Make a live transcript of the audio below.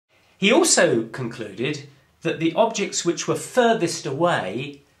He also concluded that the objects which were furthest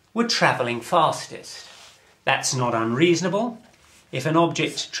away were travelling fastest. That's not unreasonable. If an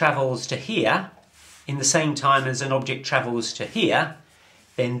object travels to here in the same time as an object travels to here,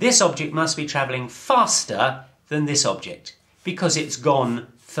 then this object must be travelling faster than this object because it's gone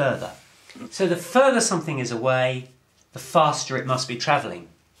further. So the further something is away, the faster it must be travelling.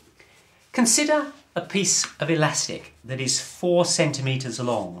 Consider a piece of elastic that is 4 centimetres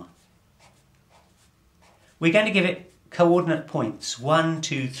long. We're going to give it coordinate points 1,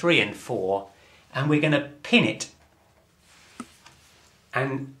 2, 3 and 4, and we're going to pin it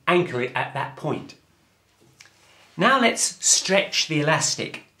and anchor it at that point. Now let's stretch the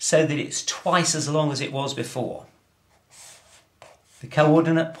elastic so that it's twice as long as it was before. The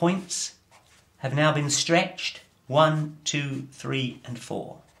coordinate points have now been stretched 1, 2, 3 and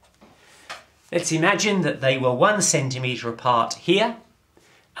 4. Let's imagine that they were 1 centimetre apart here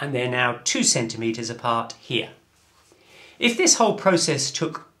and they're now 2 centimetres apart here. If this whole process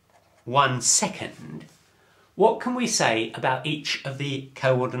took 1 second, what can we say about each of the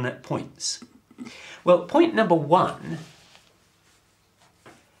coordinate points? Well, point number 1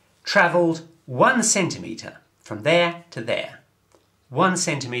 travelled 1 centimetre from there to there. 1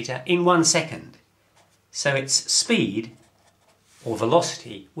 centimetre in 1 second. So its speed or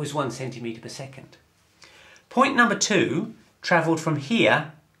velocity was 1 centimetre per second. Point number 2 travelled from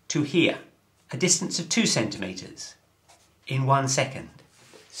here to here, a distance of 2 centimetres in 1 second.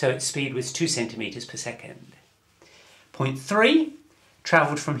 So its speed was 2 centimetres per second. Point 3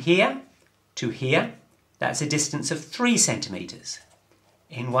 travelled from here to here, that's a distance of 3 centimetres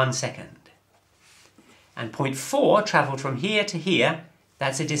in 1 second. And point 4 travelled from here to here,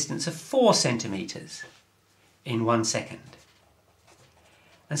 that's a distance of 4 centimetres in 1 second.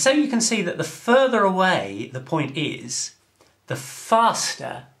 And so you can see that the further away the point is, the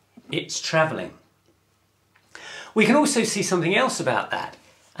faster it's travelling. We can also see something else about that,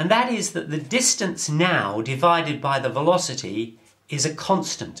 and that is that the distance now divided by the velocity is a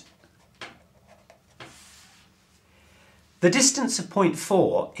constant. The distance of point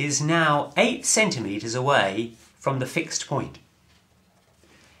 4 is now 8 centimetres away from the fixed point,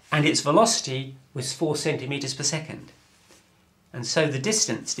 and its velocity was 4 centimetres per second. And so the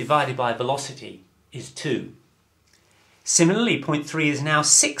distance divided by velocity is 2. Similarly, point 3 is now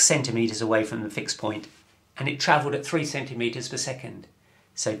 6 centimetres away from the fixed point, and it travelled at 3 centimetres per second.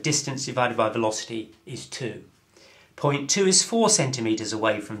 So distance divided by velocity is 2. Point 2 is 4 centimetres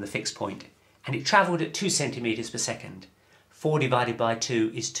away from the fixed point, and it travelled at 2 centimetres per second. 4 divided by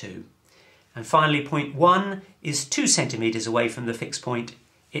 2 is 2. And finally, point 1 is 2 centimetres away from the fixed point.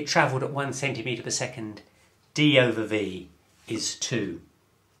 It travelled at 1 centimetre per second. d over v is 2.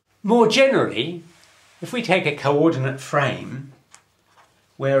 More generally, if we take a coordinate frame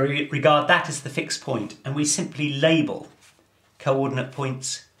where we regard that as the fixed point and we simply label coordinate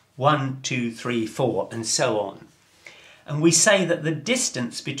points 1, 2, 3, 4 and so on, and we say that the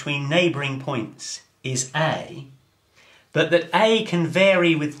distance between neighbouring points is a, but that a can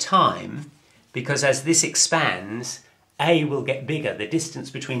vary with time because as this expands, a will get bigger, the distance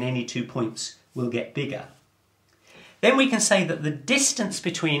between any 2 points will get bigger. Then we can say that the distance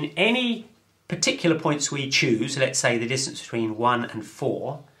between any particular points we choose, let's say the distance between 1 and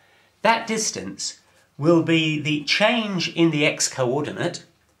 4, that distance will be the change in the x-coordinate,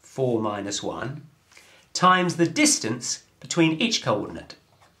 4 minus 1, times the distance between each coordinate,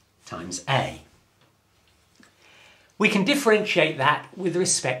 times a. We can differentiate that with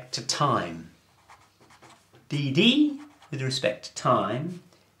respect to time. dd with respect to time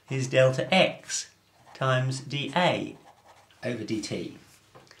is delta x times dA over dt.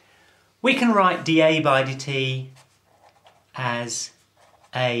 We can write dA by dt as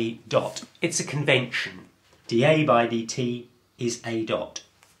a dot. It's a convention. dA by dt is a dot.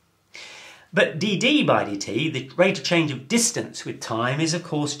 But dd by dt, the rate of change of distance with time, is of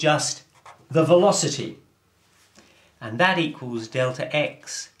course just the velocity. And that equals delta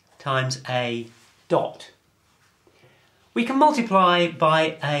x times a dot. We can multiply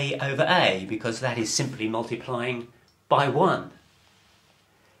by a over a because that is simply multiplying by 1.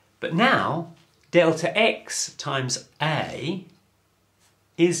 But now delta x times a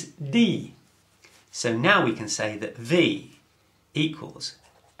is d. So now we can say that v equals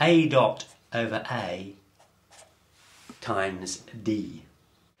a dot over a times d.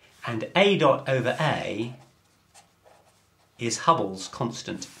 And a dot over a is Hubble's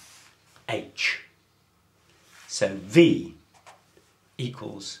constant h. So v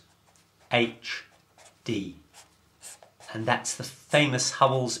equals hd. And that's the famous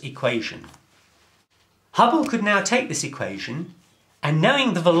Hubble's equation. Hubble could now take this equation And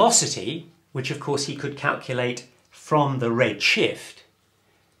knowing the velocity, which of course he could calculate from the red shift,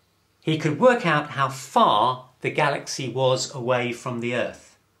 he could work out how far the galaxy was away from the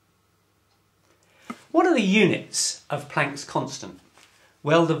Earth. What are the units of Planck's constant?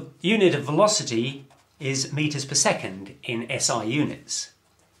 Well, the unit of velocity is meters per second in SI units.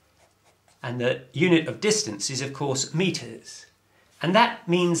 And the unit of distance is, of course, meters. And that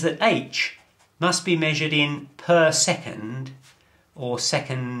means that h must be measured in per second, or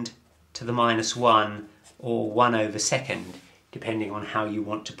second to the -1, or 1 over second, depending on how you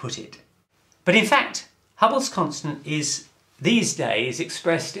want to put it. But in fact, Hubble's constant is, these days,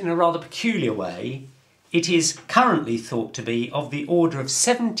 expressed in a rather peculiar way. It is currently thought to be of the order of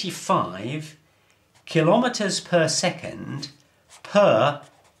 75 kilometers per second per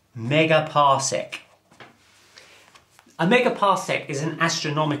megaparsec. A megaparsec is an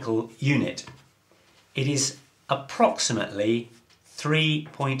astronomical unit. It is approximately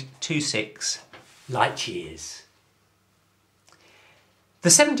 3.26 light years. The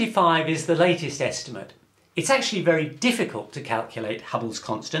 75 is the latest estimate. It's actually very difficult to calculate Hubble's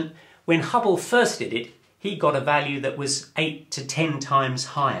constant. When Hubble first did it, he got a value that was 8 to 10 times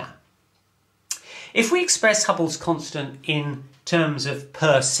higher. If we express Hubble's constant in terms of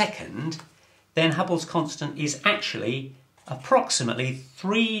per second, then Hubble's constant is actually approximately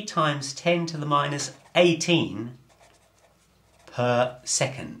 3 times 10 to the -18 per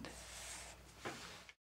second.